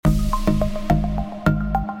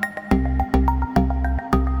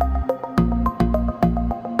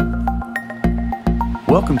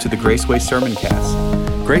Welcome to the Graceway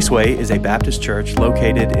Sermoncast. Graceway is a Baptist church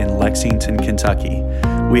located in Lexington, Kentucky.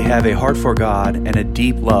 We have a heart for God and a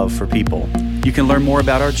deep love for people. You can learn more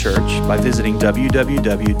about our church by visiting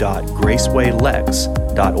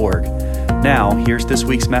www.gracewaylex.org. Now, here's this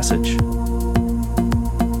week's message.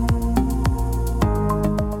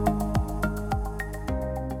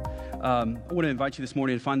 I want to invite you this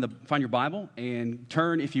morning to find your Bible and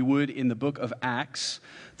turn, if you would, in the book of Acts.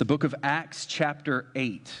 The book of Acts, chapter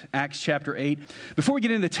 8. Acts, chapter 8. Before we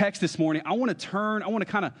get into the text this morning, I want to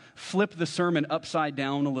kind of flip the sermon upside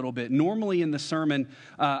down a little bit. Normally in the sermon,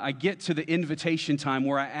 I get to the invitation time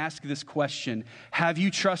where I ask this question: have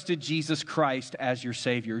you trusted Jesus Christ as your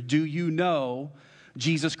Savior? Do you know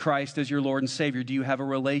Jesus Christ as your Lord and Savior? Do you have a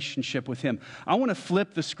relationship with Him? I want to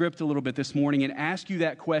flip the script a little bit this morning and ask you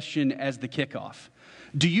that question as the kickoff.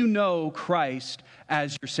 Do you know Christ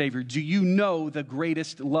as your Savior? Do you know the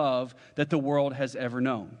greatest love that the world has ever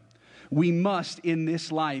known? We must, in this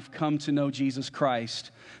life, come to know Jesus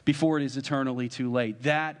Christ before it is eternally too late.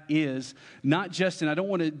 That is not just, and I don't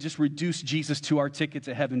want to just reduce Jesus to our ticket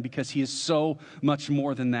to heaven, because He is so much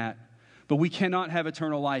more than that. But we cannot have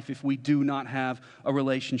eternal life if we do not have a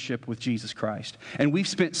relationship with Jesus Christ. And we've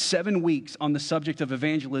spent 7 weeks on the subject of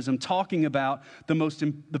evangelism, talking about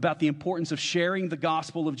the importance of sharing the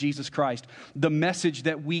gospel of Jesus Christ, the message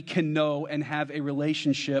that we can know and have a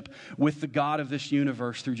relationship with the God of this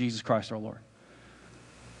universe through Jesus Christ our Lord.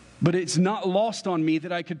 But it's not lost on me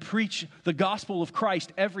that I could preach the gospel of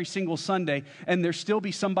Christ every single Sunday and there still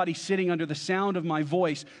be somebody sitting under the sound of my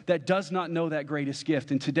voice that does not know that greatest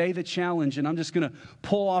gift. And today the challenge, and I'm just going to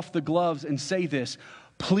pull off the gloves and say this: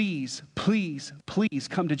 please, please, please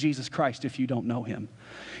come to Jesus Christ if you don't know Him.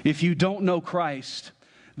 If you don't know Christ,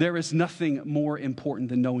 there is nothing more important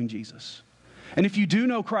than knowing Jesus. And if you do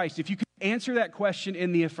know Christ, if you can answer that question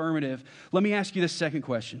in the affirmative, let me ask you this second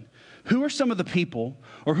question. Who are some of the people,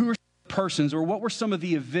 or who are some of the persons, or what were some of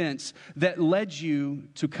the events that led you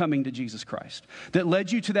to coming to Jesus Christ? That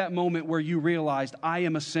led you to that moment where you realized, I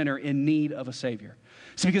am a sinner in need of a Savior.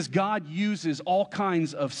 It's because God uses all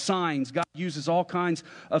kinds of signs. God uses all kinds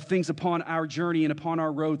of things upon our journey and upon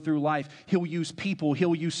our road through life. He'll use people.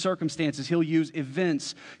 He'll use circumstances. He'll use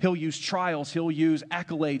events. He'll use trials. He'll use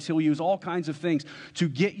accolades. He'll use all kinds of things to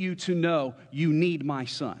get you to know you need my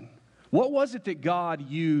Son. What was it that God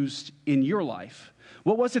used in your life?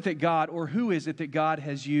 What was it that God, or who is it that God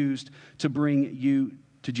has used to bring you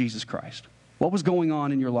to Jesus Christ? What was going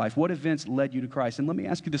on in your life? What events led you to Christ? And let me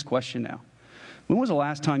ask you this question now. When was the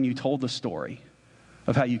last time you told the story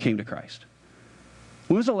of how you came to Christ?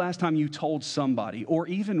 When was the last time you told somebody, or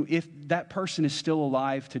even if that person is still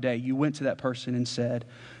alive today, you went to that person and said,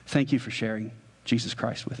 thank you for sharing Jesus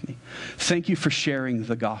Christ with me. Thank you for sharing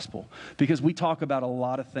the gospel. Because we talk about a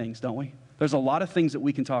lot of things, don't we? There's a lot of things that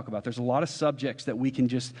we can talk about. There's a lot of subjects that we can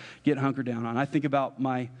just get hunkered down on. I think about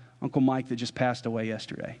my Uncle Mike that just passed away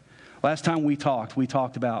yesterday. Last time we talked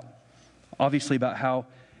about how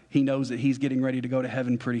he knows that he's getting ready to go to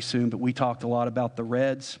heaven pretty soon, but we talked a lot about the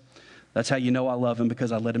Reds. That's how you know I love him,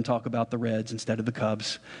 because I let him talk about the Reds instead of the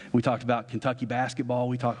Cubs. We talked about Kentucky basketball.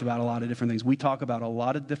 We talked about a lot of different things. We talk about a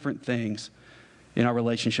lot of different things in our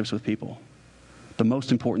relationships with people. The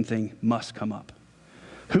most important thing must come up.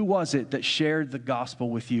 Who was it that shared the gospel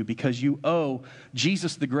with you? Because you owe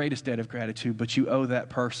Jesus the greatest debt of gratitude, but you owe that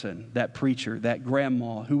person, that preacher, that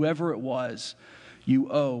grandma, whoever it was,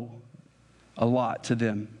 you owe a lot to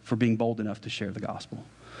them for being bold enough to share the gospel.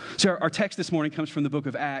 So our text this morning comes from the book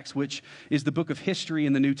of Acts, which is the book of history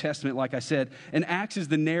in the New Testament, like I said. And Acts is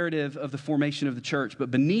the narrative of the formation of the church. But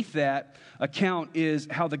beneath that account is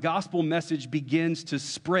how the gospel message begins to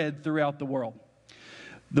spread throughout the world.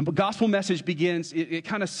 The gospel message begins, it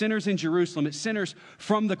kind of centers in Jerusalem. It centers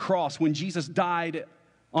from the cross when Jesus died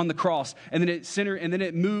on the cross, and then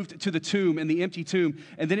it moved to the tomb and the empty tomb,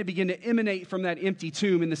 and then it began to emanate from that empty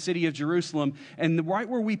tomb in the city of Jerusalem. And right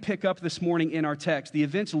where we pick up this morning in our text, the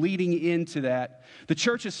events leading into that, the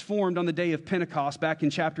church is formed on the day of Pentecost, back in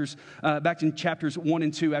chapters 1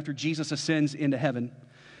 and 2, after Jesus ascends into heaven.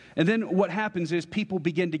 And then what happens is people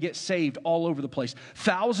begin to get saved all over the place.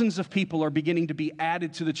 Thousands of people are beginning to be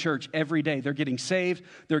added to the church every day. They're getting saved.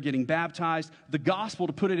 They're getting baptized. The gospel,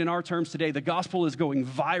 to put it in our terms today, the gospel is going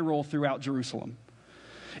viral throughout Jerusalem.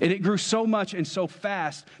 And it grew so much and so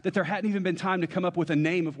fast that there hadn't even been time to come up with a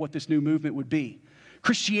name of what this new movement would be.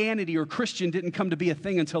 Christianity or Christian didn't come to be a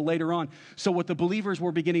thing until later on. So what the believers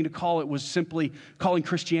were beginning to call it was simply calling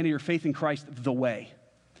Christianity or faith in Christ the way.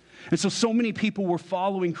 And so many people were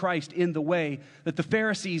following Christ in the way that the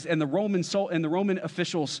Pharisees and the Roman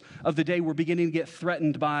officials of the day were beginning to get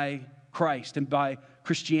threatened by Christ and by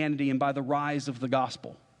Christianity and by the rise of the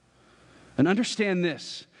gospel. And understand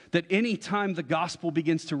this, that any time the gospel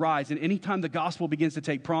begins to rise and any time the gospel begins to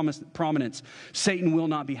take prominence, Satan will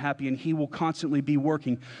not be happy, and he will constantly be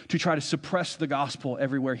working to try to suppress the gospel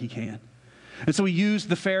everywhere he can. And so he used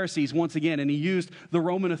the Pharisees once again, and he used the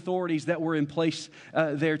Roman authorities that were in place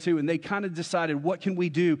there too. And they kind of decided, what can we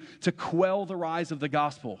do to quell the rise of the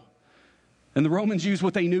gospel? And the Romans used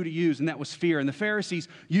what they knew to use, and that was fear. And the Pharisees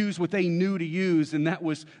used what they knew to use, and that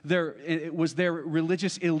was their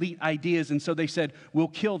religious elite ideas. And so they said, we'll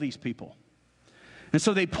kill these people. And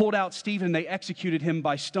so they pulled out Stephen. They executed him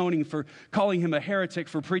by stoning for calling him a heretic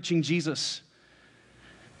for preaching Jesus.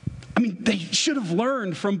 I mean, they should have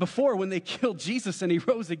learned from before when they killed Jesus and he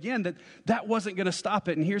rose again that wasn't going to stop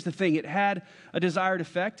it. And here's the thing. It had a desired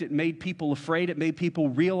effect. It made people afraid. It made people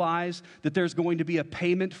realize that there's going to be a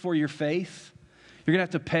payment for your faith. You're going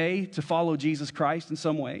to have to pay to follow Jesus Christ in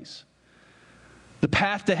some ways. The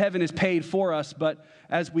path to heaven is paid for us, but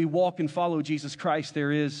as we walk and follow Jesus Christ,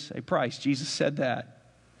 there is a price. Jesus said that.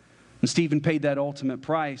 And Stephen paid that ultimate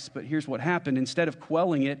price, but here's what happened. Instead of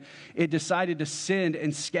quelling it, it decided to send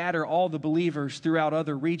and scatter all the believers throughout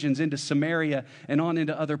other regions into Samaria and on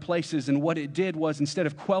into other places. And what it did was, instead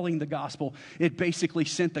of quelling the gospel, it basically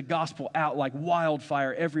sent the gospel out like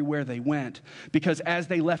wildfire everywhere they went. Because as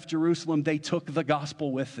they left Jerusalem, they took the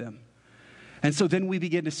gospel with them. And so then we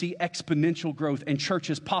begin to see exponential growth and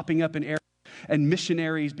churches popping up in areas and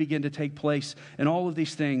missionaries begin to take place and all of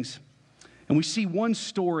these things. And we see one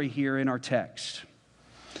story here in our text.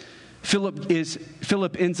 Philip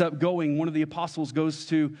ends up going, one of the apostles goes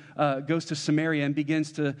to Samaria and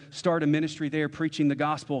begins to start a ministry there preaching the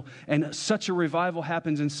gospel. And such a revival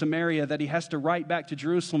happens in Samaria that he has to write back to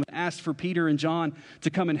Jerusalem and ask for Peter and John to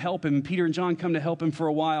come and help him. And Peter and John come to help him for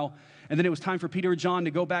a while. And then it was time for Peter and John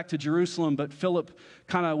to go back to Jerusalem, but Philip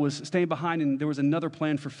kind of was staying behind, and there was another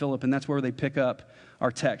plan for Philip, and that's where they pick up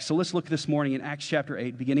our text. So let's look this morning in Acts chapter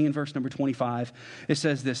 8, beginning in verse number 25. It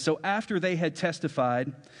says this: So after they had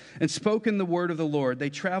testified and spoken the word of the Lord, they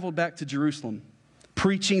traveled back to Jerusalem,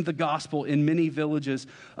 preaching the gospel in many villages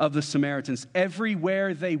of the Samaritans.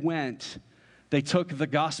 Everywhere they went, they took the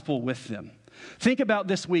gospel with them. Think about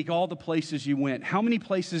this week, all the places you went. How many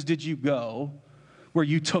places did you go where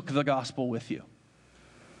you took the gospel with you?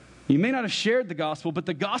 You may not have shared the gospel, but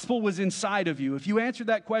the gospel was inside of you. If you answered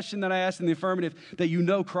that question that I asked in the affirmative, that you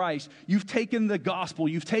know Christ, you've taken the gospel,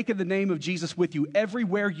 you've taken the name of Jesus with you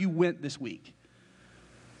everywhere you went this week.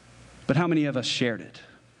 But how many of us shared it?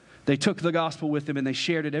 They took the gospel with them and they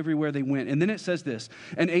shared it everywhere they went. And then it says this: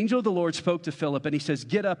 An angel of the Lord spoke to Philip and he says,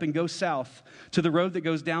 get up and go south to the road that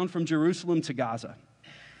goes down from Jerusalem to Gaza.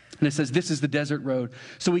 And it says, this is the desert road.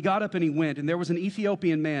 So he got up and he went, and there was an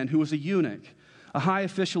Ethiopian man who was a eunuch, a high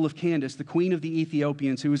official of Candace, the queen of the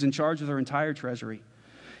Ethiopians, who was in charge of their entire treasury.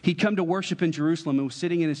 He'd come to worship in Jerusalem and was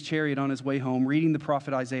sitting in his chariot on his way home, reading the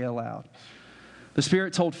prophet Isaiah aloud. The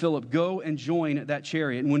Spirit told Philip, go and join that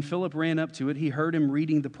chariot. And when Philip ran up to it, he heard him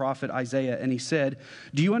reading the prophet Isaiah, and he said,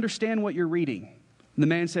 do you understand what you're reading? And the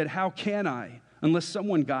man said, how can I, unless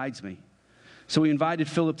someone guides me? So he invited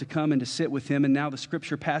Philip to come and to sit with him, and now the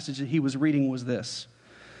scripture passage that he was reading was this: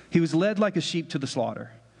 He was led like a sheep to the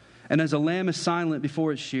slaughter, and as a lamb is silent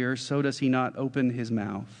before its shears, so does he not open his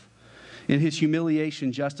mouth. In his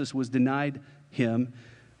humiliation, justice was denied him,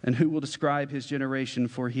 and who will describe his generation,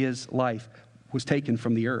 for his life was taken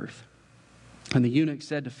from the earth. And the eunuch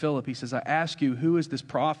said to Philip, he says, I ask you, who is this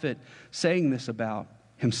prophet saying this about,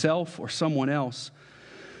 himself or someone else?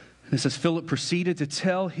 And it says, Philip proceeded to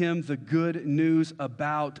tell him the good news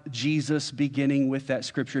about Jesus, beginning with that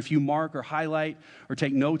scripture. If you mark or highlight or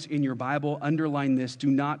take notes in your Bible, underline this. Do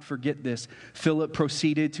not forget this. Philip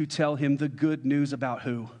proceeded to tell him the good news about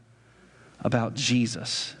who? About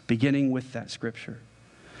Jesus, beginning with that scripture.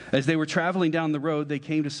 As they were traveling down the road, they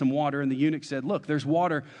came to some water, and the eunuch said, look, there's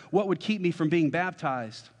water. What would keep me from being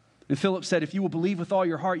baptized? And Philip said, if you will believe with all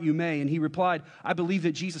your heart, you may. And he replied, I believe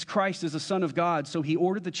that Jesus Christ is the Son of God. So he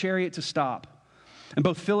ordered the chariot to stop. And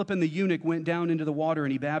both Philip and the eunuch went down into the water,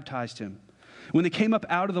 and he baptized him. When they came up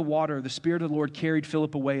out of the water, the Spirit of the Lord carried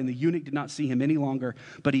Philip away, and the eunuch did not see him any longer,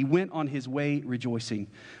 but he went on his way rejoicing.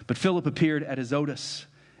 But Philip appeared at Azotus,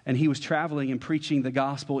 and he was traveling and preaching the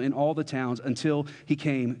gospel in all the towns until he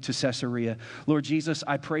came to Caesarea. Lord Jesus,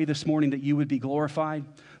 I pray this morning that you would be glorified.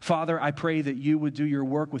 Father, I pray that you would do your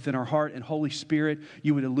work within our heart, and Holy Spirit,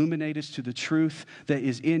 you would illuminate us to the truth that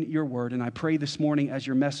is in your word. And I pray this morning as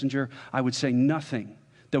your messenger, I would say nothing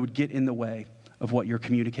that would get in the way of what you're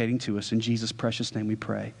communicating to us. In Jesus' precious name we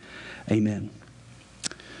pray. Amen.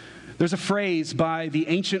 There's a phrase by the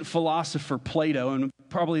ancient philosopher Plato, and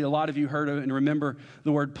probably a lot of you heard of and remember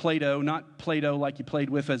the word Plato, not Play-Doh like you played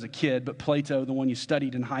with as a kid, but Plato, the one you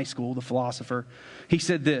studied in high school, the philosopher. He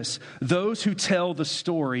said this: those who tell the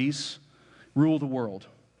stories rule the world.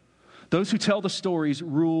 Those who tell the stories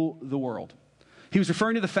rule the world. He was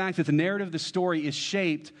referring to the fact that the narrative of the story is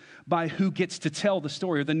shaped by who gets to tell the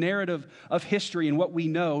story, or the narrative of history and what we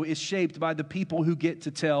know is shaped by the people who get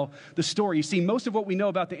to tell the story. You see, most of what we know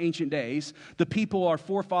about the ancient days, the people, our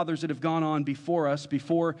forefathers that have gone on before us,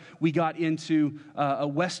 before we got into a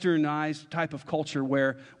westernized type of culture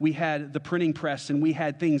where we had the printing press and we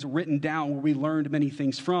had things written down where we learned many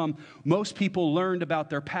things from, most people learned about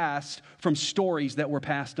their past from stories that were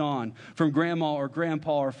passed on, from grandma or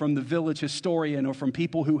grandpa or from the village historian or from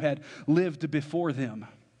people who had lived before them.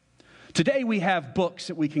 Today we have books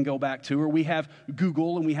that we can go back to, or we have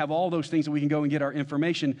Google, and we have all those things that we can go and get our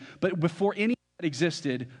information. But before any of that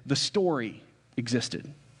existed, the story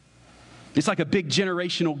existed. It's like a big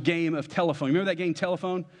generational game of telephone. Remember that game,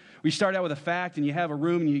 Telephone? Where you start out with a fact, and you have a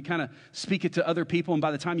room, and you kind of speak it to other people, and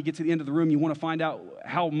by the time you get to the end of the room, you want to find out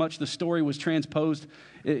how much the story was transposed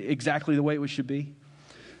exactly the way it should be.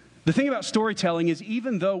 The thing about storytelling is,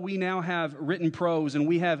 even though we now have written prose and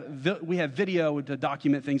we have video to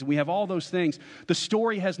document things and we have all those things, the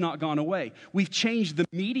story has not gone away. We've changed the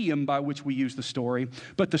medium by which we use the story,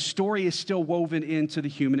 but the story is still woven into the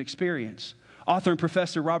human experience. Author and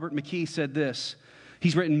professor Robert McKee said this.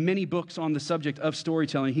 He's written many books on the subject of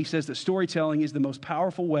storytelling. He says that storytelling is the most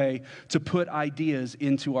powerful way to put ideas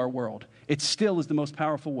into our world. It still is the most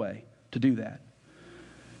powerful way to do that.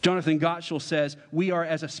 Jonathan Gottschall says, we are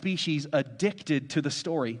as a species addicted to the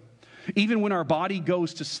story. Even when our body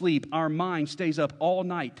goes to sleep, our mind stays up all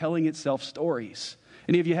night telling itself stories.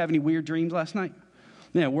 Any of you have any weird dreams last night?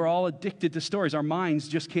 Yeah, we're all addicted to stories. Our minds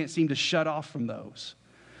just can't seem to shut off from those.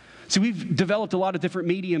 See, we've developed a lot of different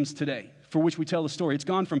mediums today for which we tell the story. It's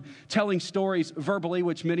gone from telling stories verbally,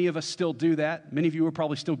 which many of us still do that. Many of you are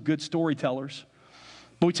probably still good storytellers.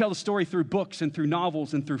 But we tell the story through books and through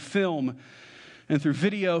novels and through film and through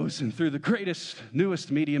videos and through the greatest,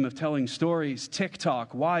 newest medium of telling stories,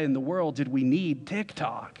 TikTok. Why in the world did we need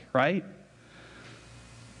TikTok, right?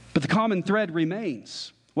 But the common thread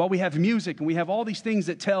remains. While we have music and we have all these things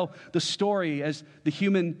that tell the story as the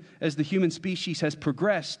human species has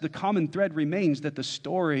progressed, the common thread remains that the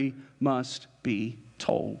story must be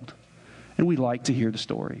told. And we like to hear the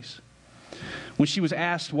stories. When she was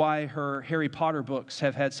asked why her Harry Potter books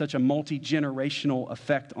have had such a multi-generational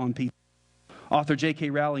effect on people, author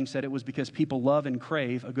J.K. Rowling said it was because people love and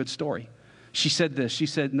crave a good story. She said this, she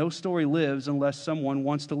said, no story lives unless someone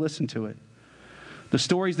wants to listen to it. The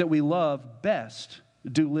stories that we love best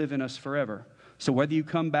do live in us forever. So whether you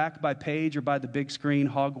come back by page or by the big screen,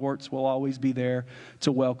 Hogwarts will always be there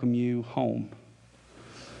to welcome you home.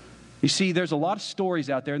 You see, there's a lot of stories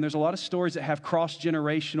out there, and there's a lot of stories that have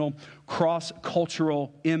cross-generational,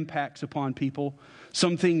 cross-cultural impacts upon people.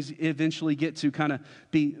 Some things eventually get to kind of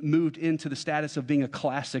be moved into the status of being a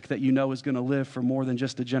classic that you know is going to live for more than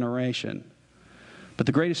just a generation. But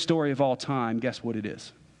the greatest story of all time, guess what it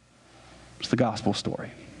is? It's the gospel story.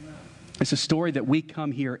 It's a story that we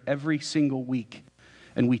come here every single week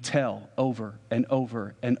and we tell over and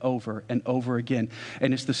over and over and over again.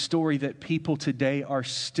 And it's the story that people today are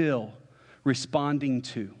still responding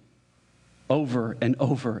to over and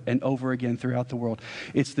over and over again throughout the world.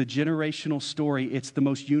 It's the generational story. It's the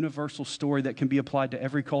most universal story that can be applied to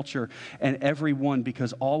every culture and everyone,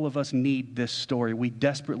 because all of us need this story. We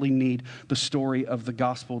desperately need the story of the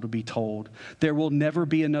gospel to be told. There will never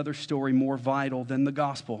be another story more vital than the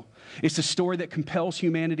gospel. It's a story that compels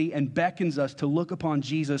humanity and beckons us to look upon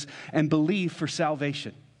Jesus and believe for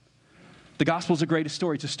salvation. The gospel is the greatest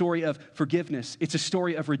story. It's a story of forgiveness. It's a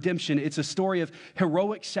story of redemption. It's a story of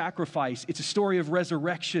heroic sacrifice. It's a story of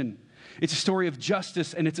resurrection. It's a story of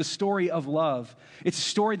justice, and it's a story of love. It's a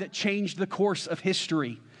story that changed the course of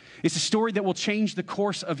history. It's a story that will change the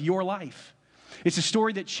course of your life. It's a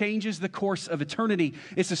story that changes the course of eternity.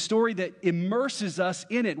 It's a story that immerses us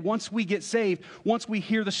in it. Once we get saved, once we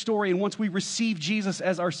hear the story, and once we receive Jesus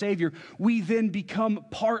as our Savior, we then become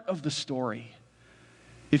part of the story.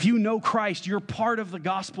 If you know Christ, you're part of the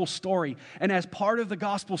gospel story. And as part of the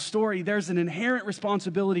gospel story, there's an inherent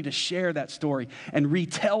responsibility to share that story and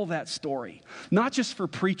retell that story. Not just for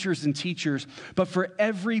preachers and teachers, but for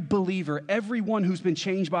every believer. Everyone who's been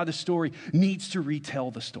changed by the story needs to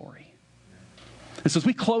retell the story. And so as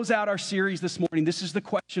we close out our series this morning, this is the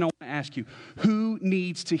question I want to ask you. Who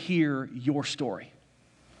needs to hear your story?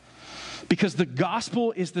 Because the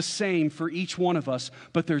gospel is the same for each one of us,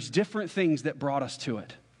 but there's different things that brought us to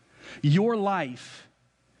it. Your life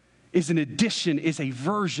is an addition, is a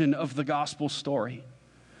version of the gospel story.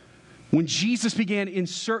 When Jesus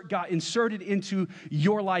got inserted into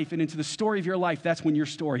your life and into the story of your life, that's when your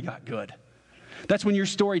story got good. That's when your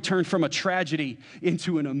story turned from a tragedy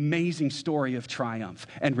into an amazing story of triumph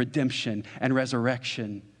and redemption and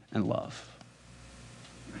resurrection and love.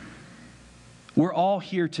 We're all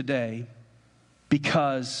here today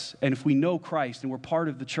because, and if we know Christ and we're part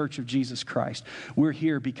of the church of Jesus Christ, we're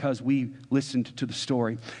here because we listened to the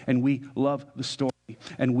story and we love the story,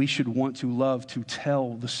 and we should want to love to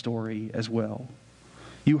tell the story as well.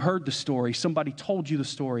 You heard the story, somebody told you the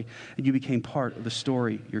story, and you became part of the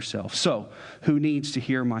story yourself. So, who needs to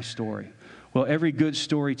hear my story? Well, every good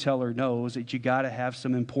storyteller knows that you got to have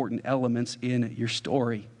some important elements in your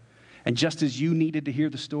story. And just as you needed to hear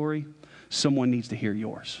the story, someone needs to hear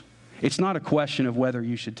yours. It's not a question of whether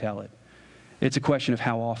you should tell it. It's a question of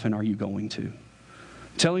how often are you going to.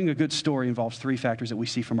 Telling a good story involves three factors that we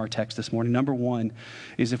see from our text this morning. Number one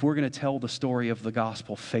is if we're going to tell the story of the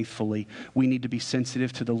gospel faithfully, we need to be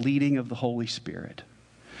sensitive to the leading of the Holy Spirit.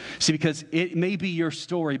 See, because it may be your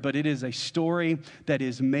story, but it is a story that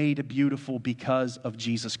is made beautiful because of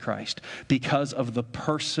Jesus Christ, because of the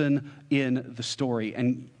person in the story.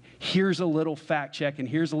 And here's a little fact check, and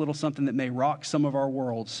here's a little something that may rock some of our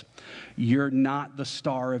worlds. You're not the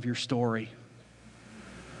star of your story.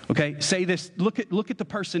 Okay, say this. Look at the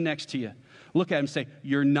person next to you. Look at him and say,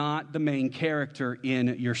 you're not the main character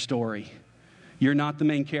in your story. You're not the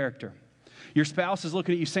main character. Your spouse is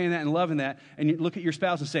looking at you saying that and loving that, and you look at your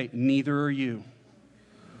spouse and say, neither are you.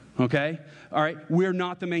 Okay? All right, we're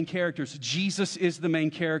not the main characters. Jesus is the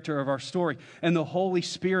main character of our story, and the Holy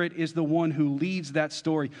Spirit is the one who leads that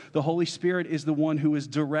story. The Holy Spirit is the one who is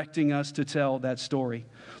directing us to tell that story.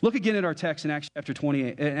 Look again at our text in Acts chapter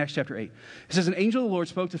 8. It says, an angel of the Lord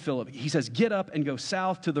spoke to Philip. He says, get up and go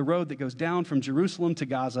south to the road that goes down from Jerusalem to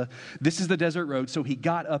Gaza. This is the desert road. So he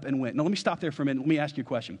got up and went. Now let me stop there for a minute. Let me ask you a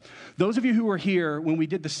question. Those of you who were here when we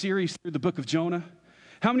did the series through the book of Jonah,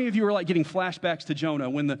 how many of you are like getting flashbacks to Jonah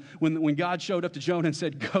when God showed up to Jonah and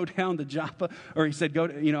said, go down to Joppa, or he said,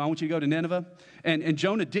 I want you to go to Nineveh. And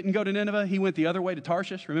Jonah didn't go to Nineveh. He went the other way to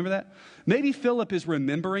Tarshish. Remember that? Maybe Philip is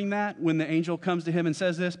remembering that when the angel comes to him and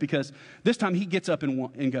says this, because this time he gets up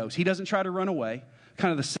and goes. He doesn't try to run away.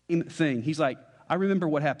 Kind of the same thing. He's like, I remember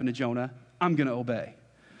what happened to Jonah. I'm going to obey.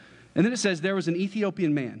 And then it says, there was an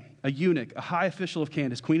Ethiopian man, a eunuch, a high official of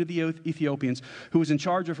Candace, queen of the Ethiopians, who was in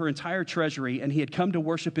charge of her entire treasury, and he had come to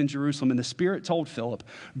worship in Jerusalem, and the Spirit told Philip,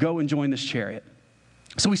 go and join this chariot.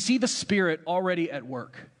 So we see the Spirit already at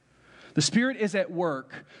work. The Spirit is at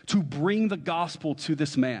work to bring the gospel to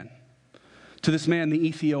this man, the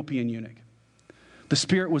Ethiopian eunuch. The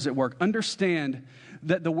Spirit was at work. Understand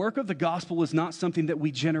that the work of the gospel is not something that we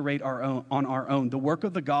generate on our own. The work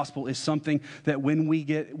of the gospel is something that when we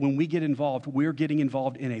get involved, we're getting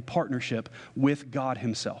involved in a partnership with God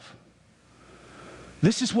himself.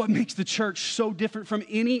 This is what makes the church so different from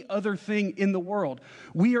any other thing in the world.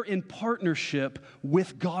 We are in partnership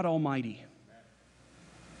with God Almighty.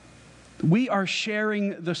 We are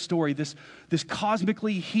sharing the story, this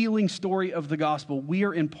cosmically healing story of the gospel. We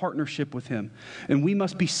are in partnership with him, and we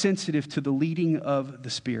must be sensitive to the leading of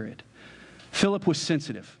the Spirit. Philip was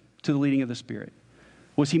sensitive to the leading of the Spirit.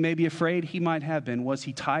 Was he maybe afraid? He might have been. Was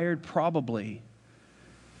he tired? Probably.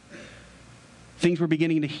 Things were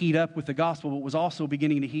beginning to heat up with the gospel. What was also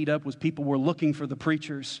beginning to heat up was people were looking for the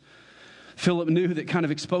preachers. Philip knew that kind of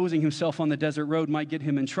exposing himself on the desert road might get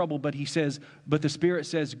him in trouble, but the Spirit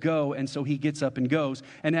says go, and so he gets up and goes.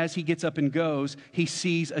 And as he gets up and goes, he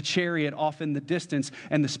sees a chariot off in the distance,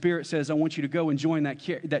 and the Spirit says, I want you to go and join that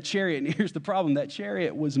chariot. And here's the problem, that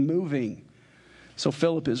chariot was moving. So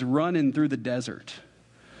Philip is running through the desert.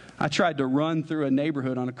 I tried to run through a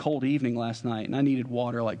neighborhood on a cold evening last night, and I needed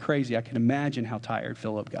water like crazy. I can imagine how tired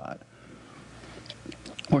Philip got.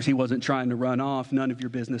 Of course, he wasn't trying to run off none of your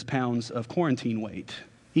business pounds of quarantine weight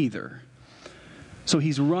either. So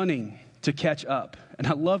he's running to catch up. And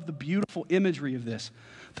I love the beautiful imagery of this.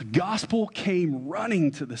 The gospel came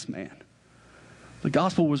running to this man. The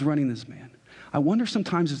gospel was running this man. I wonder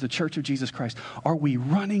sometimes as the Church of Jesus Christ, are we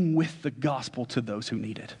running with the gospel to those who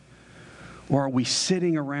need it? Or are we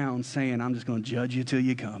sitting around saying, I'm just going to judge you till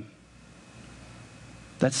you come?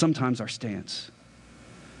 That's sometimes our stance.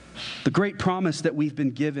 The great promise that we've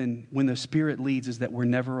been given when the Spirit leads is that we're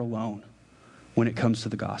never alone when it comes to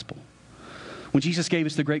the gospel. When Jesus gave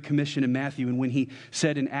us the Great Commission in Matthew, and when he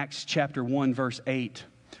said in Acts chapter 1, verse 8,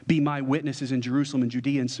 be my witnesses in Jerusalem and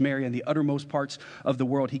Judea and Samaria and the uttermost parts of the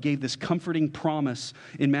world, he gave this comforting promise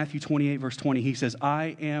in Matthew 28, verse 20. He says,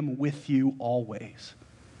 I am with you always,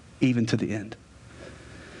 even to the end.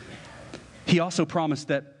 He also promised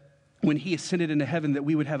that when he ascended into heaven, that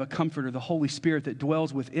we would have a comforter, the Holy Spirit that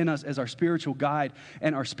dwells within us as our spiritual guide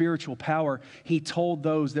and our spiritual power. He told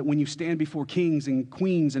those that when you stand before kings and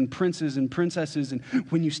queens and princes and princesses, and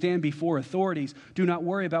when you stand before authorities, do not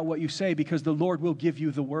worry about what you say, because the Lord will give you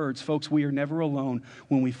the words. Folks, we are never alone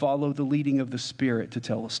when we follow the leading of the Spirit to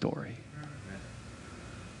tell a story.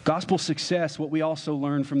 Gospel success, what we also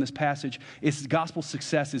learn from this passage, is gospel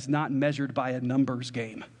success is not measured by a numbers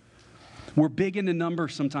game. We're big into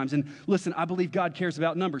numbers sometimes. And listen, I believe God cares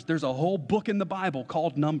about numbers. There's a whole book in the Bible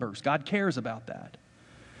called Numbers. God cares about that.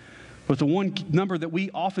 But the one number that we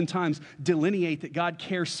oftentimes delineate that God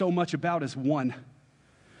cares so much about is one.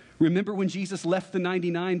 Remember when Jesus left the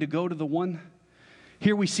 99 to go to the one?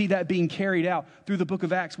 Here we see that being carried out. Through the book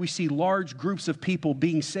of Acts, we see large groups of people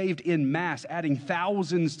being saved en masse, adding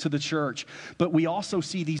thousands to the church. But we also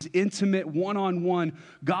see these intimate, one-on-one,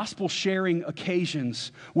 gospel-sharing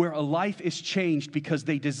occasions where a life is changed because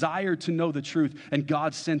they desired to know the truth, and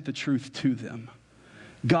God sent the truth to them.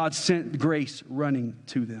 God sent grace running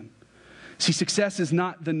to them. See, success is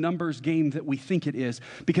not the numbers game that we think it is,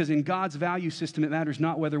 because in God's value system, it matters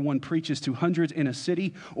not whether one preaches to hundreds in a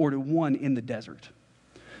city or to one in the desert.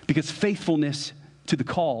 Because faithfulness to the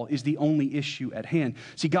call is the only issue at hand.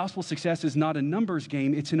 See, gospel success is not a numbers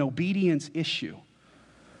game. It's an obedience issue.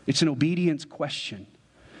 It's an obedience question.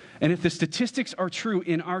 And if the statistics are true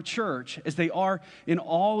in our church, as they are in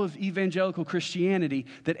all of evangelical Christianity,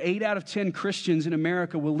 that 8 out of 10 Christians in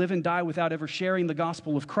America will live and die without ever sharing the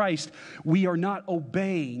gospel of Christ, we are not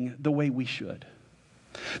obeying the way we should.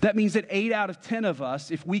 That means that 8 out of 10 of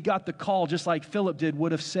us, if we got the call just like Philip did,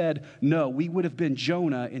 would have said no. We would have been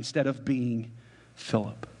Jonah instead of being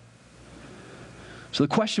Philip. So the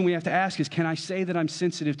question we have to ask is, can I say that I'm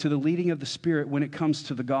sensitive to the leading of the Spirit when it comes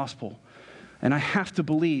to the gospel? And I have to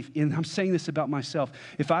believe, and I'm saying this about myself,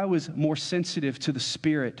 if I was more sensitive to the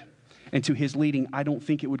Spirit and to His leading, I don't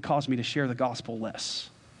think it would cause me to share the gospel less.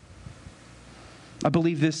 I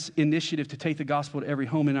believe this initiative to take the gospel to every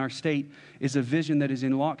home in our state is a vision that is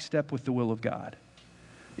in lockstep with the will of God.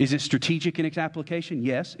 Is it strategic in its application?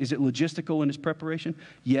 Yes. Is it logistical in its preparation?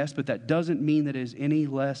 Yes, but that doesn't mean that it is any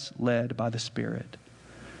less led by the Spirit.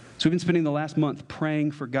 So we've been spending the last month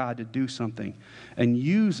praying for God to do something and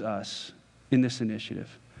use us in this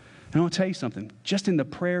initiative. And I want to tell you something. Just in the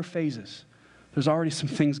prayer phases, there's already some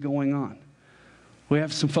things going on. We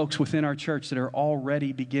have some folks within our church that are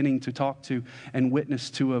already beginning to talk to and witness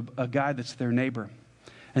to a guy that's their neighbor.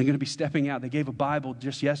 And they're going to be stepping out. They gave a Bible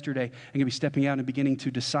just yesterday. They're going to be stepping out and beginning to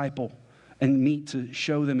disciple and meet to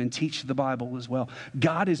show them and teach the Bible as well.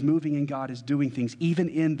 God is moving and God is doing things, even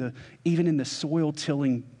in the soil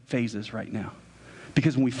tilling phases right now.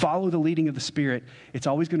 Because when we follow the leading of the Spirit, it's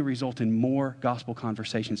always going to result in more gospel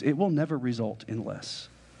conversations. It will never result in less.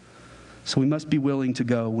 So we must be willing to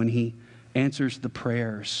go when He answers the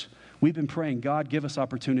prayers. We've been praying, God, give us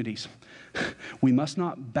opportunities. We must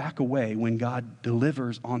not back away when God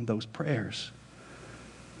delivers on those prayers.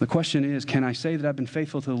 The question is, can I say that I've been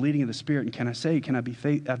faithful to the leading of the Spirit? And can I say,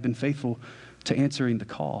 I've been faithful to answering the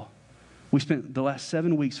call? We spent the last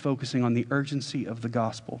 7 weeks focusing on the urgency of the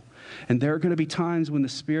gospel. And there are going to be times when the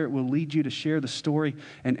Spirit will lead you to share the story.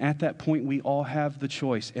 And at that point, we all have the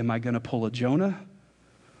choice. Am I going to pull a Jonah,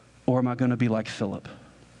 or am I going to be like Philip?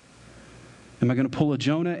 Am I going to pull a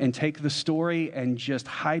Jonah and take the story and just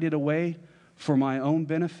hide it away for my own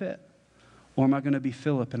benefit? Or am I going to be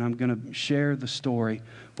Philip and I'm going to share the story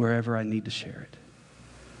wherever I need to share it?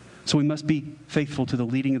 So we must be faithful to the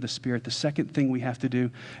leading of the Spirit. The second thing we have to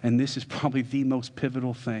do, and this is probably the most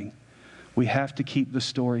pivotal thing, we have to keep the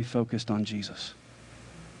story focused on Jesus.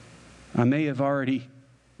 I may have already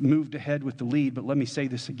moved ahead with the lead, but let me say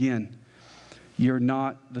this again. You're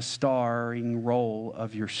not the starring role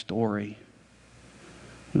of your story.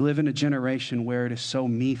 We live in a generation where it is so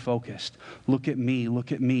me-focused. Look at me,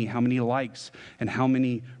 look at me. How many likes and how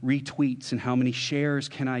many retweets and how many shares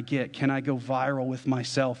can I get? Can I go viral with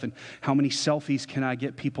myself? And how many selfies can I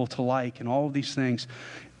get people to like? And all of these things.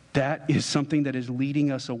 That is something that is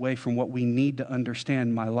leading us away from what we need to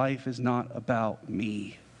understand. My life is not about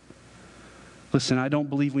me. Listen, I don't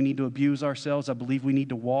believe we need to abuse ourselves. I believe we need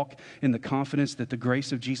to walk in the confidence that the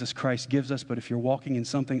grace of Jesus Christ gives us. But if you're walking in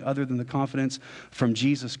something other than the confidence from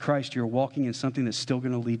Jesus Christ, you're walking in something that's still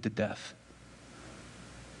going to lead to death.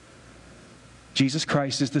 Jesus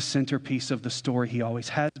Christ is the centerpiece of the story. He always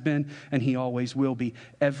has been, and He always will be.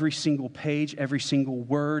 Every single page, every single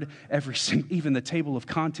word, even the table of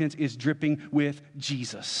contents is dripping with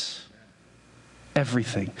Jesus.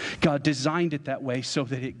 Everything. God designed it that way so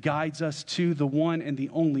that it guides us to the one and the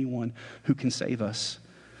only one who can save us.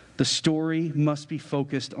 The story must be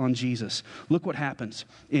focused on Jesus. Look what happens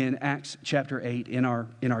in Acts chapter 8 in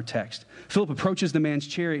our text. Philip approaches the man's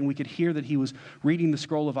chariot, and we could hear that he was reading the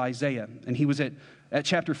scroll of Isaiah. And he was at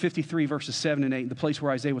chapter 53, verses 7 and 8, the place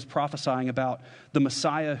where Isaiah was prophesying about the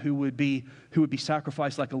Messiah who would be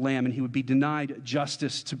sacrificed like a lamb, and he would be denied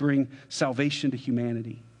justice to bring salvation to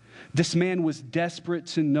humanity. This man was desperate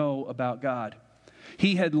to know about God.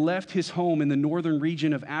 He had left his home in the northern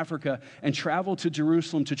region of Africa and traveled to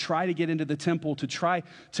Jerusalem to try to get into the temple, to try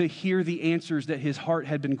to hear the answers that his heart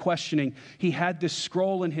had been questioning. He had this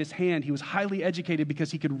scroll in his hand. He was highly educated because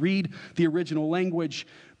he could read the original language,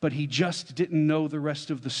 but he just didn't know the rest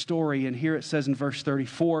of the story. And here it says in verse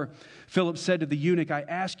 34, Philip said to the eunuch,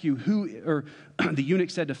 the eunuch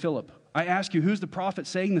said to Philip, I ask you, who's the prophet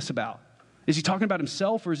saying this about? Is he talking about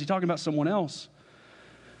himself or is he talking about someone else?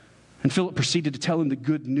 And Philip proceeded to tell him the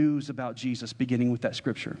good news about Jesus, beginning with that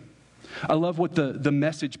scripture. I love what the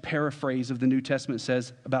Message paraphrase of the New Testament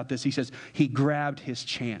says about this. He says, he grabbed his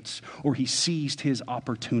chance, or he seized his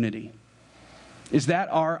opportunity. Is that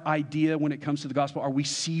our idea when it comes to the gospel? Are we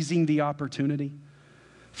seizing the opportunity?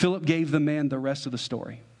 Philip gave the man the rest of the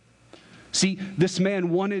story. See, this man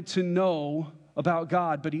wanted to know about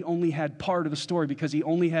God, but he only had part of the story because he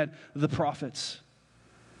only had the prophets.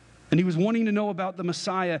 And he was wanting to know about the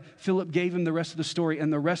Messiah. Philip gave him the rest of the story,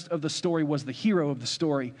 and the rest of the story was the hero of the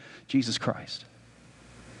story, Jesus Christ.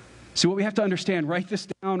 See, what we have to understand, write this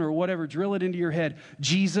down or whatever, drill it into your head.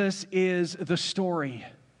 Jesus is the story.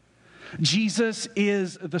 Jesus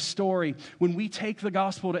is the story. When we take the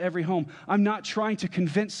gospel to every home, I'm not trying to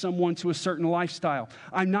convince someone to a certain lifestyle.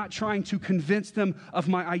 I'm not trying to convince them of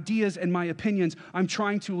my ideas and my opinions. I'm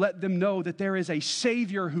trying to let them know that there is a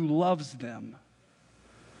Savior who loves them.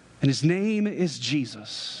 And his name is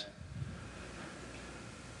Jesus.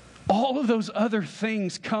 All of those other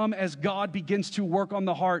things come as God begins to work on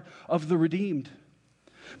the heart of the redeemed.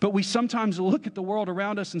 But we sometimes look at the world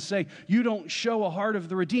around us and say, you don't show a heart of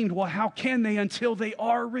the redeemed. Well, how can they until they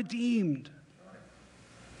are redeemed?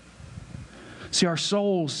 See, our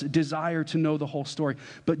souls desire to know the whole story,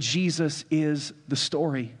 but Jesus is the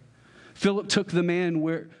story. Philip took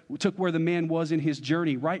where the man was in his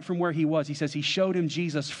journey, right from where he was. He says he showed him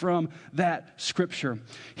Jesus from that scripture.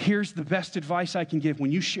 Here's the best advice I can give.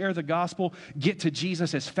 When you share the gospel, get to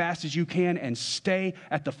Jesus as fast as you can and stay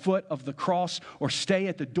at the foot of the cross or stay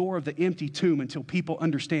at the door of the empty tomb until people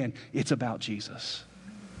understand it's about Jesus.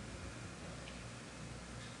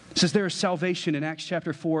 It says there is salvation in Acts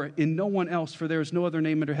chapter 4 in no one else, for there is no other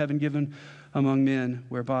name under heaven given among men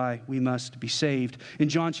whereby we must be saved. In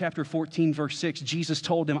John chapter 14, verse 6, Jesus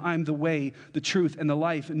told them, I'm the way, the truth, and the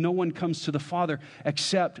life. And no one comes to the Father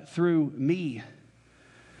except through me.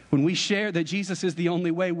 When we share that Jesus is the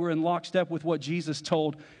only way, we're in lockstep with what Jesus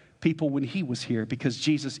told people when he was here, because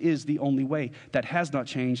Jesus is the only way. That has not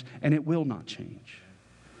changed, and it will not change.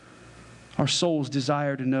 Our souls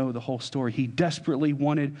desire to know the whole story. He desperately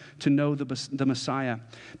wanted to know the Messiah.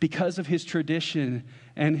 Because of his tradition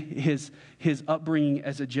and his upbringing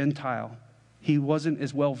as a Gentile, he wasn't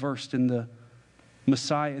as well versed in the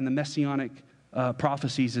Messiah and the Messianic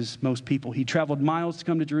prophecies as most people. He traveled miles to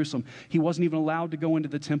come to Jerusalem. He wasn't even allowed to go into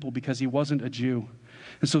the temple because he wasn't a Jew.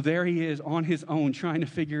 And so there he is on his own trying to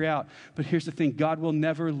figure out. But here's the thing, God will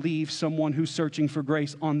never leave someone who's searching for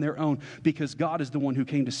grace on their own, because God is the one who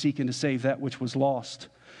came to seek and to save that which was lost.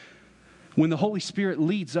 When the Holy Spirit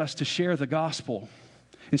leads us to share the gospel,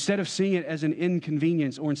 instead of seeing it as an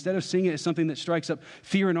inconvenience, or instead of seeing it as something that strikes up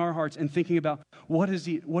fear in our hearts and thinking about what does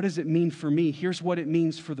it mean for me? Here's what it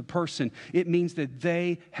means for the person. It means that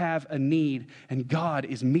they have a need, and God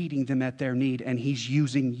is meeting them at their need, and he's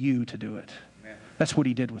using you to do it. That's what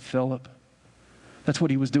he did with Philip. That's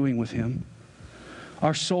what he was doing with him.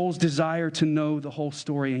 Our souls desire to know the whole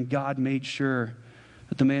story, and God made sure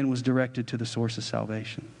that the man was directed to the source of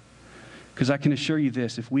salvation. Because I can assure you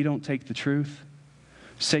this, if we don't take the truth,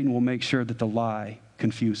 Satan will make sure that the lie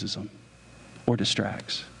confuses them or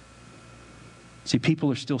distracts. See,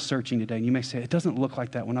 people are still searching today, and you may say, it doesn't look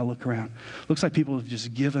like that when I look around. It looks like people have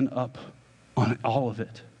just given up on all of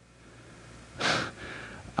it.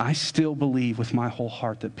 I still believe with my whole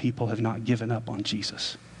heart that people have not given up on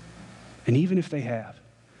Jesus. And even if they have,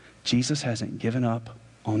 Jesus hasn't given up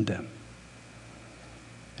on them.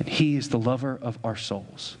 And he is the lover of our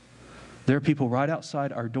souls. There are people right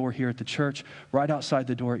outside our door here at the church, right outside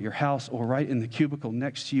the door at your house, or right in the cubicle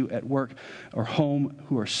next to you at work or home,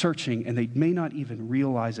 who are searching, and they may not even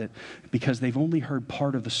realize it because they've only heard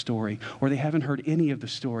part of the story, or they haven't heard any of the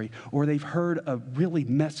story, or they've heard a really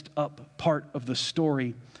messed up part of the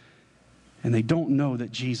story, and they don't know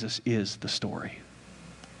that Jesus is the story.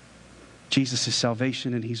 Jesus is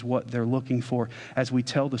salvation, and he's what they're looking for. As we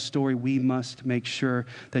tell the story, we must make sure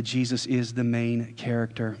that Jesus is the main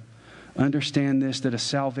character. Understand this, that a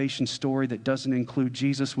salvation story that doesn't include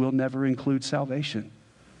Jesus will never include salvation.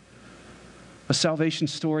 A salvation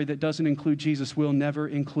story that doesn't include Jesus will never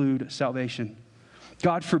include salvation.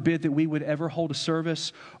 God forbid that we would ever hold a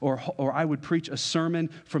service or I would preach a sermon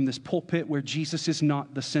from this pulpit where Jesus is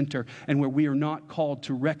not the center and where we are not called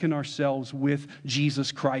to reckon ourselves with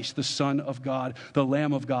Jesus Christ, the Son of God, the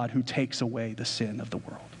Lamb of God who takes away the sin of the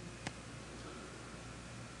world.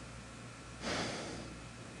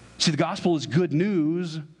 See, the gospel is good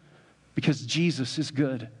news because Jesus is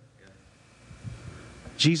good.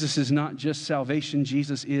 Jesus is not just salvation.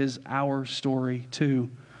 Jesus is our story too.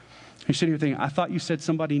 You're sitting here thinking, I thought you said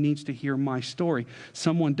somebody needs to hear my story.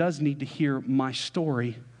 Someone does need to hear my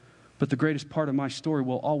story, but the greatest part of my story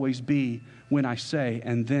will always be when I say,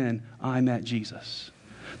 and then I met Jesus.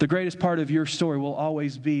 The greatest part of your story will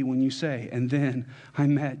always be when you say, and then I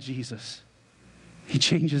met Jesus. He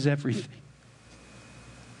changes everything.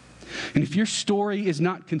 And if your story is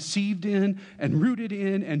not conceived in and rooted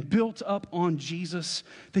in and built up on Jesus,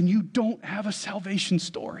 then you don't have a salvation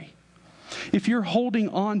story. If you're holding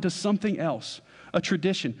on to something else, a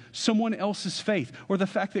tradition, someone else's faith, or the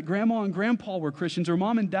fact that grandma and grandpa were Christians or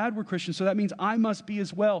mom and dad were Christians, so that means I must be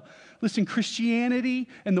as well. Listen, Christianity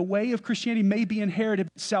and the way of Christianity may be inherited,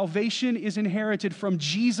 but salvation is inherited from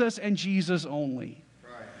Jesus and Jesus only.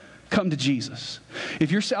 Right. Come to Jesus.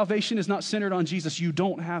 If your salvation is not centered on Jesus, you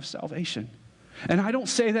don't have salvation. And I don't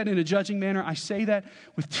say that in a judging manner. I say that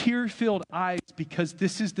with tear-filled eyes because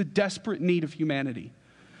this is the desperate need of humanity.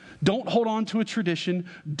 Don't hold on to a tradition.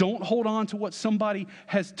 Don't hold on to what somebody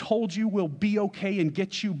has told you will be okay and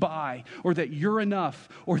get you by, or that you're enough,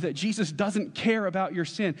 or that Jesus doesn't care about your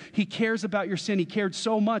sin. He cares about your sin. He cared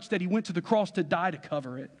so much that he went to the cross to die to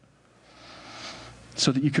cover it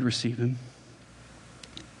so that you could receive him.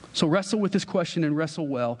 So wrestle with this question and wrestle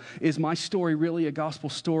well. Is my story really a gospel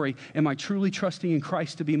story? Am I truly trusting in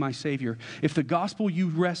Christ to be my Savior? If the gospel you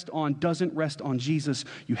rest on doesn't rest on Jesus,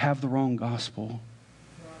 you have the wrong gospel.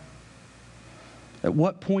 At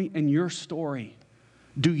what point in your story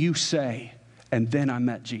do you say, and then I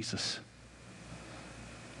met Jesus?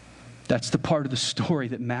 That's the part of the story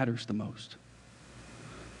that matters the most.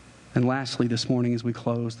 And lastly, this morning as we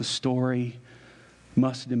close, the story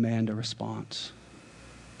must demand a response.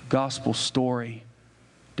 The gospel story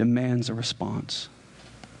demands a response.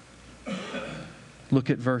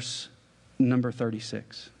 Look at verse number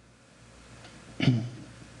 36. It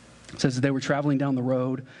says, they were traveling down the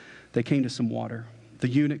road. They came to some water. The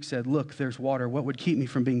eunuch said, look, there's water. What would keep me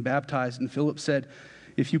from being baptized? And Philip said,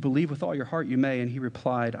 if you believe with all your heart, you may. And he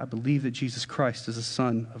replied, I believe that Jesus Christ is the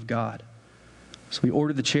Son of God. So he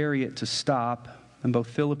ordered the chariot to stop, and both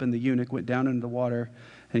Philip and the eunuch went down into the water,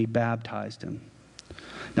 and he baptized him.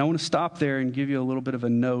 Now I want to stop there and give you a little bit of a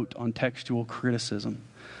note on textual criticism.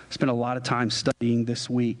 I spent a lot of time studying this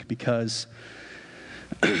week because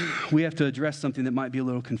we have to address something that might be a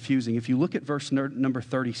little confusing. If you look at verse number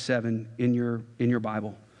 37 in your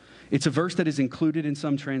Bible, it's a verse that is included in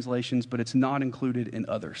some translations, but it's not included in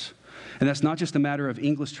others. And that's not just a matter of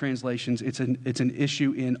English translations. It's an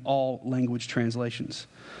issue in all language translations.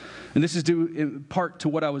 And this is due in part to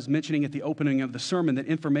what I was mentioning at the opening of the sermon, that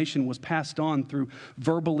information was passed on through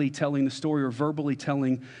verbally telling the story or verbally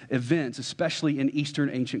telling events, especially in Eastern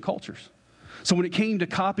ancient cultures. So when it came to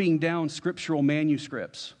copying down scriptural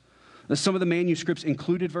manuscripts, some of the manuscripts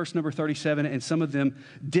included verse number 37 and some of them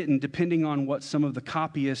didn't, depending on what some of the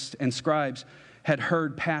copyists and scribes had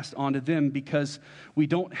heard passed on to them, because we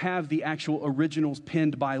don't have the actual originals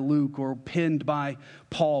penned by Luke or penned by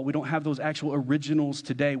Paul. We don't have those actual originals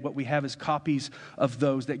today. What we have is copies of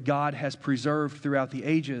those that God has preserved throughout the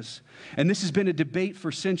ages. And this has been a debate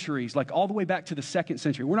for centuries, like all the way back to the 2nd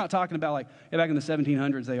century. We're not talking about like back in the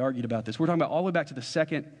 1700s they argued about this. We're talking about all the way back to the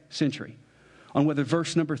 2nd century on whether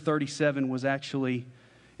verse number 37 was actually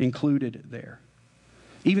included there.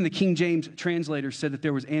 Even the King James translators said that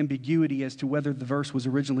there was ambiguity as to whether the verse was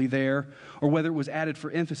originally there or whether it was added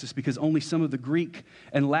for emphasis, because only some of the Greek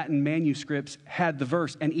and Latin manuscripts had the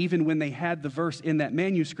verse. And even when they had the verse in that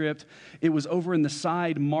manuscript, it was over in the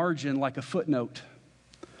side margin like a footnote.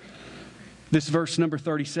 This verse number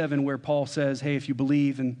 37 where Paul says, hey, if you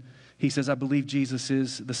believe, and he says, I believe Jesus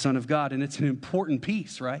is the Son of God. And it's an important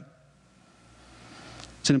piece, right?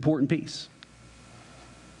 It's an important piece.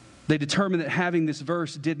 They determined that having this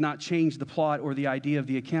verse did not change the plot or the idea of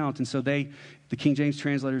the account, and so the King James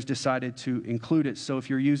translators decided to include it. So if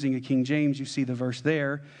you're using a King James, you see the verse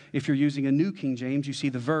there. If you're using a New King James, you see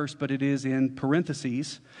the verse, but it is in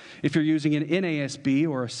parentheses. If you're using an NASB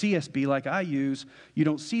or a CSB like I use, you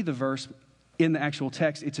don't see the verse in the actual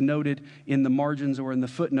text. It's noted in the margins or in the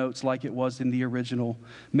footnotes like it was in the original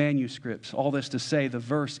manuscripts. All this to say the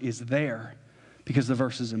verse is there because the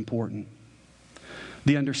verse is important.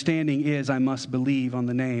 The understanding is I must believe on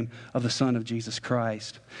the name of the Son of Jesus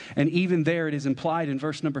Christ. And even there it is implied in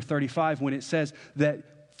verse number 35 when it says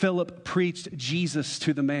that Philip preached Jesus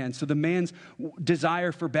to the man. So the man's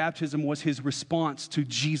desire for baptism was his response to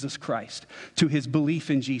Jesus Christ, to his belief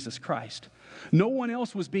in Jesus Christ. No one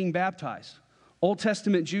else was being baptized. Old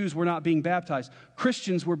Testament Jews were not being baptized.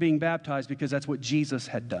 Christians were being baptized because that's what Jesus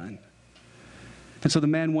had done. And so the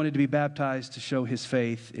man wanted to be baptized to show his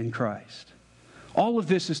faith in Christ. All of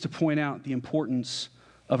this is to point out the importance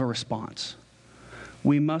of a response.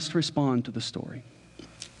 We must respond to the story.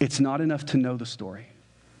 It's not enough to know the story.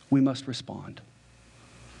 We must respond.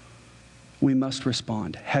 We must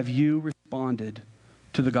respond. Have you responded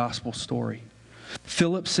to the gospel story?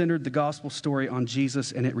 Philip centered the gospel story on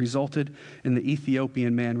Jesus, and it resulted in the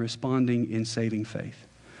Ethiopian man responding in saving faith.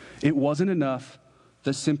 It wasn't enough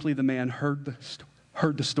that simply the man heard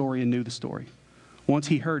the story and knew the story. Once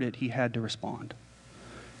he heard it, he had to respond.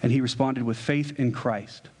 And he responded with faith in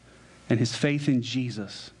Christ and his faith in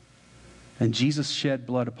Jesus. And Jesus shed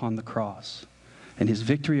blood upon the cross. And his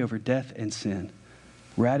victory over death and sin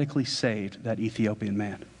radically saved that Ethiopian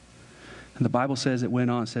man. And the Bible says, it went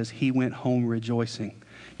on, it says he went home rejoicing.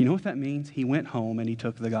 You know what that means? He went home and he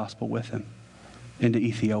took the gospel with him into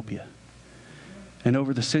Ethiopia. And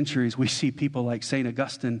over the centuries, we see people like St.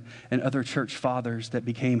 Augustine and other church fathers that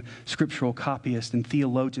became scriptural copyists and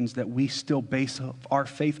theologians that we still base our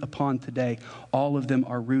faith upon today. All of them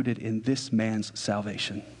are rooted in this man's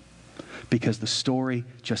salvation because the story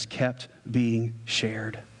just kept being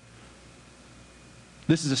shared.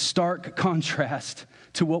 This is a stark contrast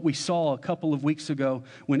to what we saw a couple of weeks ago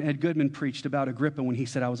when Ed Goodman preached about Agrippa when he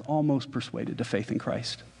said, I was almost persuaded to faith in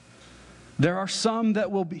Christ. There are some that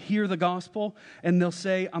will hear the gospel and they'll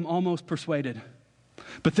say, I'm almost persuaded.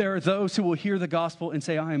 But there are those who will hear the gospel and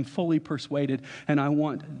say, I am fully persuaded and I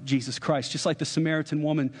want Jesus Christ. Just like the Samaritan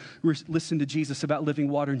woman listened to Jesus about living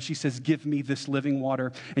water and she says, give me this living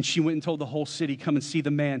water. And she went and told the whole city, come and see the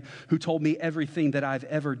man who told me everything that I've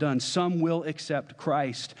ever done. Some will accept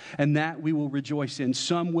Christ and that we will rejoice in.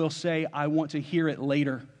 Some will say, I want to hear it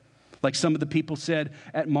later. Like some of the people said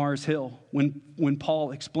at Mars Hill when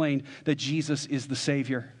Paul explained that Jesus is the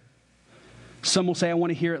Savior. Some will say, I want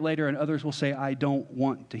to hear it later, and others will say, I don't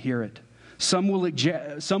want to hear it. Some will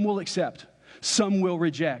accept, some will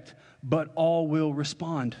reject, but all will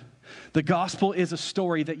respond. The gospel is a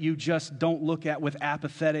story that you just don't look at with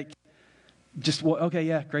apathetic, okay,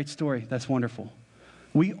 yeah, great story, that's wonderful.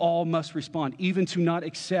 We all must respond. Even to not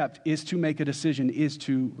accept is to make a decision, is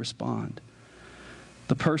to respond.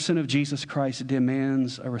 The person of Jesus Christ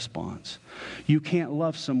demands a response. You can't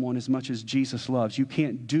love someone as much as Jesus loves. You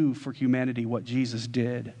can't do for humanity what Jesus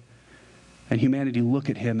did. And humanity look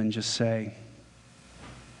at him and just say,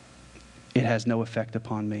 it has no effect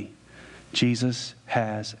upon me. Jesus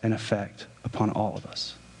has an effect upon all of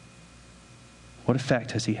us. What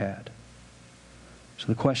effect has he had? So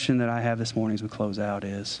the question that I have this morning as we close out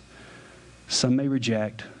is, some may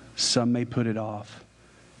reject, some may put it off,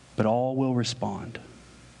 but all will respond.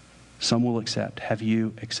 Some will accept. Have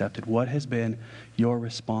you accepted? What has been your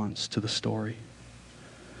response to the story?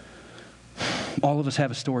 All of us have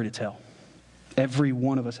a story to tell. Every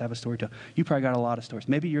one of us have a story to tell. You probably got a lot of stories.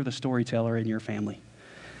 Maybe you're the storyteller in your family.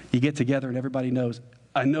 You get together and everybody knows,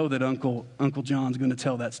 I know that Uncle John's going to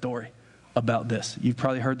tell that story about this. You've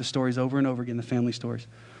probably heard the stories over and over again, the family stories.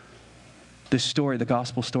 This story, the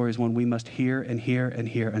gospel story, is one we must hear and hear and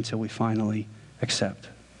hear until we finally accept.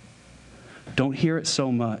 Don't hear it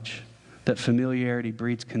so much that familiarity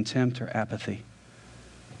breeds contempt or apathy.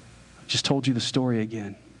 I just told you the story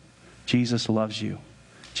again. Jesus loves you.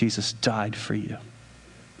 Jesus died for you.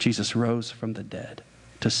 Jesus rose from the dead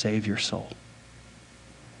to save your soul.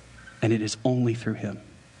 And it is only through him.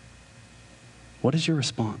 What is your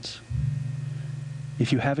response?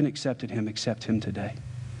 If you haven't accepted him, accept him today.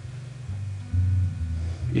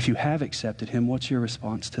 If you have accepted him, what's your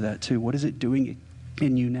response to that too? What is it doing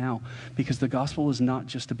in you now? Because the gospel is not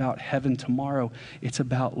just about heaven tomorrow. It's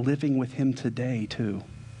about living with him today too.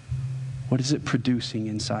 What is it producing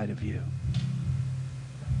inside of you?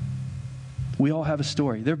 We all have a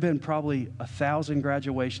story. There have been probably 1,000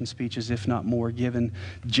 graduation speeches, if not more, given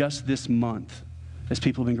just this month as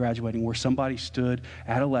people have been graduating, where somebody stood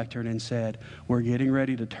at a lectern and said, we're getting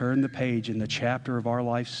ready to turn the page in the chapter of our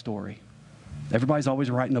life story. Everybody's always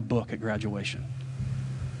writing a book at graduation.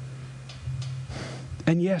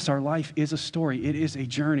 And yes, our life is a story. It is a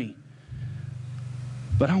journey.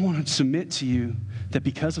 But I want to submit to you that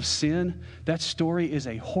because of sin, that story is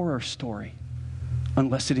a horror story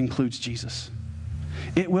unless it includes Jesus.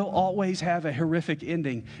 It will always have a horrific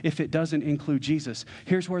ending if it doesn't include Jesus.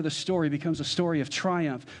 Here's where the story becomes a story of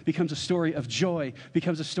triumph, becomes a story of joy,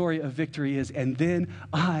 becomes a story of victory and then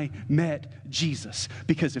I met Jesus.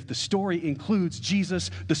 Because if the story includes Jesus,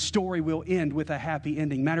 the story will end with a happy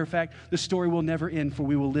ending. Matter of fact, the story will never end, for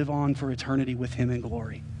we will live on for eternity with him in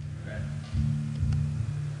glory.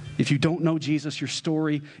 If you don't know Jesus, your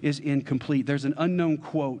story is incomplete. There's an unknown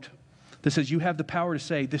quote that says, you have the power to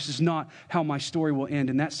say, this is not how my story will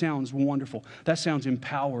end. And that sounds wonderful. That sounds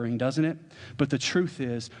empowering, doesn't it? But the truth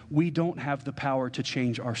is, we don't have the power to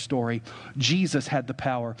change our story. Jesus had the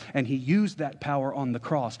power, and he used that power on the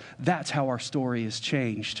cross. That's how our story is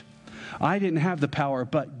changed. I didn't have the power,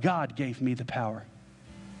 but God gave me the power.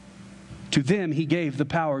 To them, he gave the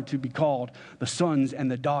power to be called the sons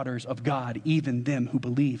and the daughters of God, even them who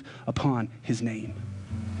believe upon his name.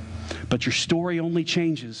 But your story only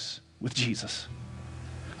changes with Jesus.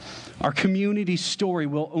 Our community's story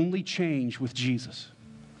will only change with Jesus.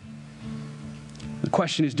 The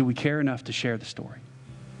question is, do we care enough to share the story?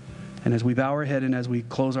 And as we bow our head and as we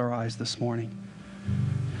close our eyes this morning,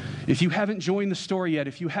 if you haven't joined the story yet,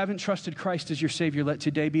 if you haven't trusted Christ as your Savior, let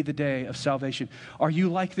today be the day of salvation. Are you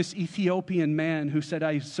like this Ethiopian man who said,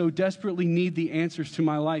 I so desperately need the answers to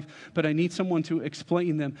my life, but I need someone to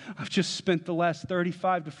explain them? I've just spent the last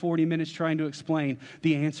 35 to 40 minutes trying to explain.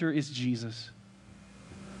 The answer is Jesus.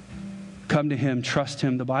 Come to him, trust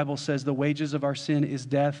him. The Bible says the wages of our sin is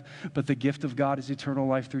death, but the gift of God is eternal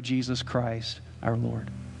life through Jesus Christ, our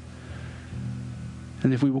Lord.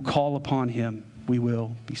 And if we will call upon him, we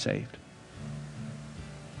will be saved.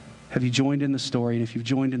 Have you joined in the story? And if you've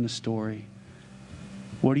joined in the story,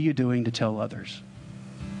 what are you doing to tell others?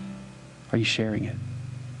 Are you sharing it?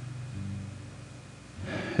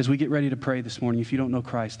 As we get ready to pray this morning, if you don't know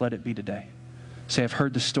Christ, let it be today. Say, I've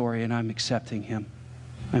heard the story and I'm accepting him.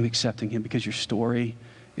 I'm accepting him because your story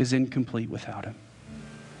is incomplete without him.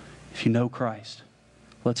 If you know Christ,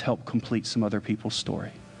 let's help complete some other people's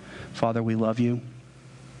story. Father, we love you.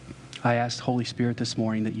 I ask Holy Spirit this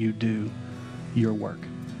morning that you do your work.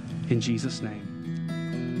 In Jesus' name.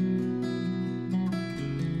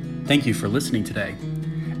 Thank you for listening today.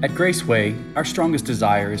 At Grace Way, our strongest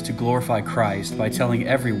desire is to glorify Christ by telling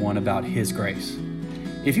everyone about his grace.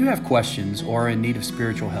 If you have questions or are in need of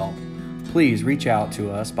spiritual help, please reach out to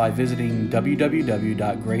us by visiting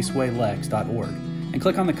www.gracewaylex.org and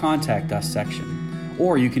click on the Contact Us section.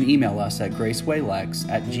 Or you can email us at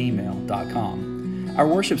gracewaylex@gmail.com. Our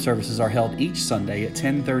worship services are held each Sunday at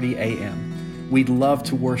 10:30 a.m. We'd love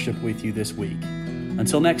to worship with you this week.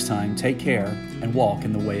 Until next time, take care and walk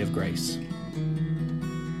in the way of grace.